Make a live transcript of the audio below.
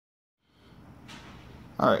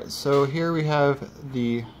Alright, so here we have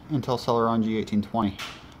the Intel Celeron G1820.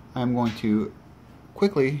 I'm going to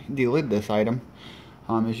quickly delid this item.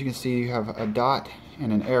 As you can see, you have a dot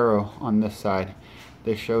and an arrow on this side.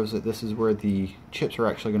 This shows that this is where the chips are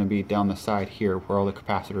actually going to be, down the side here, where all the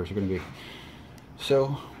capacitors are going to be.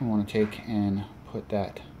 So we want to take and put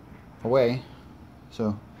that away.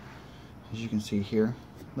 So as you can see here,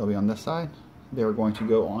 they'll be on this side. They're going to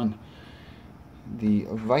go on the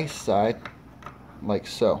vice side, like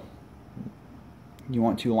so. You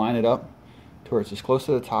want to line it up to where it's as close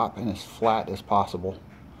to the top and as flat as possible.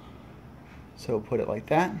 So put it like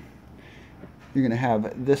that. You're going to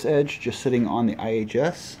have this edge just sitting on the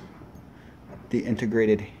IHS, the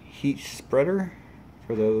integrated heat spreader,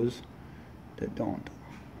 for those that don't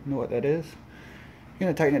know what that is. You're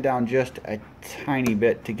going to tighten it down just a tiny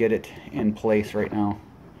bit to get it in place right now.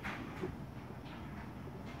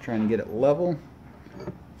 Trying to get it level,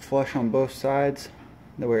 flush on both sides,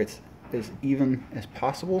 that way it's as even as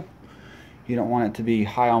possible. You don't want it to be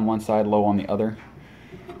high on one side, low on the other.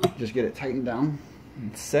 Just get it tightened down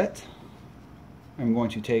and set. I'm going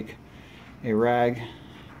to take a rag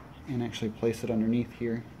and actually place it underneath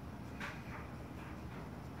here,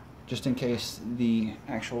 just in case the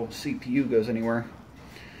actual CPU goes anywhere,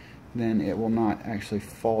 then it will not actually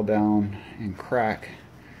fall down and crack.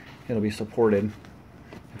 It'll be supported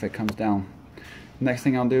if it comes down. Next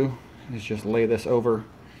thing I'll do is just lay this over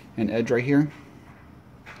an edge right here,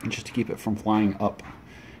 just to keep it from flying up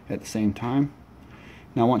at the same time.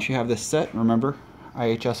 Now once you have this set, remember,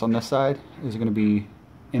 IHS on this side is going to be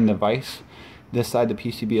in the vise. This side, the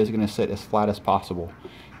PCB, is going to sit as flat as possible.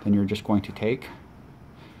 Then you're just going to take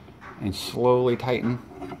and slowly tighten.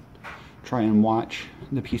 Try and watch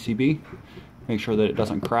the PCB. Make sure that it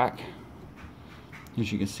doesn't crack.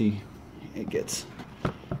 As you can see, it gets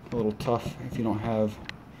a little tough if you don't have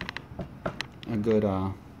a good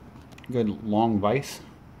long vise.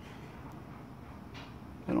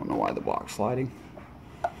 I don't know why the block's sliding,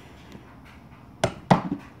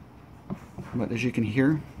 but as you can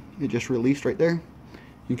hear, it just released right there.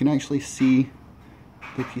 You can actually see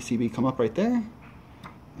the PCB come up right there,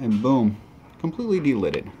 and boom, completely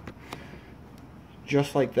delided.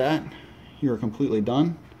 Just like that, you're completely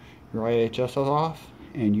done. Your IHS is off,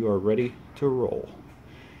 and you are ready to roll.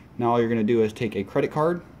 Now all you're going to do is take a credit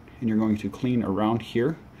card, and you're going to clean around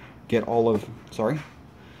here, get all of, you're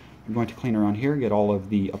going to clean around here, get all of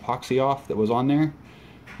the epoxy off that was on there.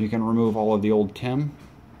 You can remove all of the old TIM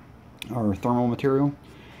or thermal material,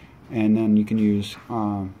 and then you can use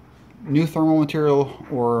new thermal material,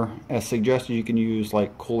 or as suggested, you can use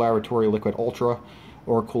like Cool Laboratory Liquid Ultra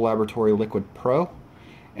or Cool Laboratory Liquid Pro,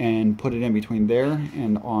 and put it in between there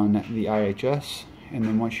and on the IHS, and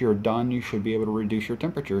then once you're done, you should be able to reduce your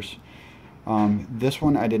temperatures. This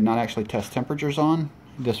one I did not actually test temperatures on.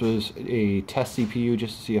 This was a test CPU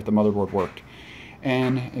just to see if the motherboard worked.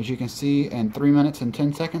 And as you can see, in 3 minutes and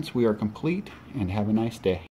 10 seconds we are complete, and have a nice day.